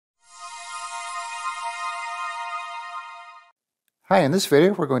Hi, in this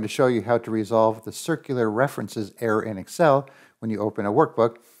video we're going to show you how to resolve the circular references error in Excel when you open a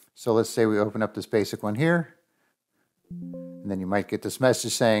workbook. So let's say we open up this basic one here, and then you might get this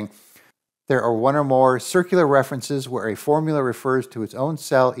message saying, there are one or more circular references where a formula refers to its own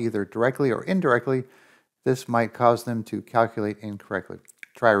cell either directly or indirectly. This might cause them to calculate incorrectly.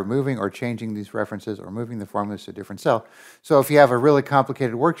 Try removing or changing these references or moving the formulas to a different cell. So if you have a really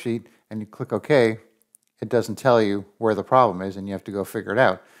complicated worksheet and you click OK, it doesn't tell you where the problem is and you have to go figure it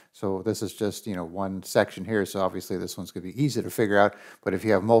out. So this is just, one section here, so obviously this one's going to be easy to figure out. But if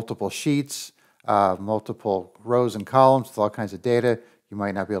you have multiple sheets, multiple rows and columns with all kinds of data, you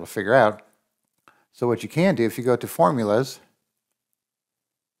might not be able to figure out. So what you can do, if you go to Formulas,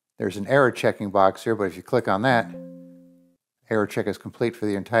 there's an error checking box here, but if you click on that, error check is complete for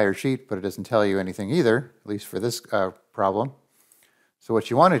the entire sheet, but it doesn't tell you anything either, at least for this problem. So what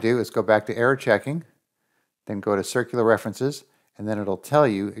you want to do is go back to error checking, then go to circular references, and then it'll tell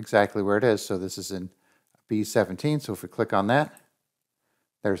you exactly where it is. So this is in B17, so if we click on that,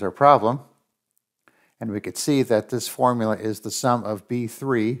 there's our problem. And we could see that this formula is the sum of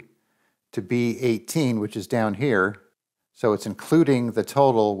B3 to B18, which is down here. So it's including the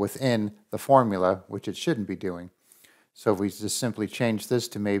total within the formula, which it shouldn't be doing. So if we just simply change this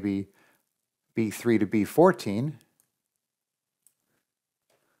to maybe B3 to B14,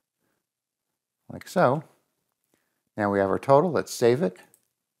 like so. Now we have our total. Let's save it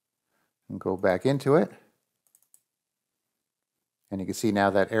and go back into it. And you can see now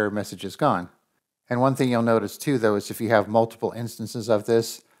that error message is gone. And one thing you'll notice too, though, is if you have multiple instances of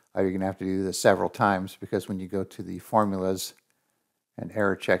this, you're going to have to do this several times, because when you go to the formulas and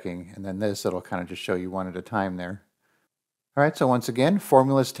error checking and then this, it'll kind of just show you one at a time there. All right, so once again,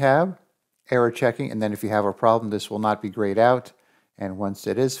 Formulas tab, error checking, and then if you have a problem, this will not be grayed out. And once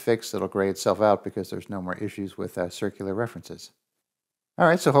it is fixed, it'll gray itself out because there's no more issues with circular references. All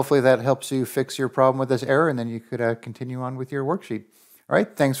right, so hopefully that helps you fix your problem with this error, and then you could continue on with your worksheet. All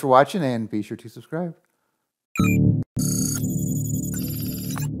right, thanks for watching, and be sure to subscribe.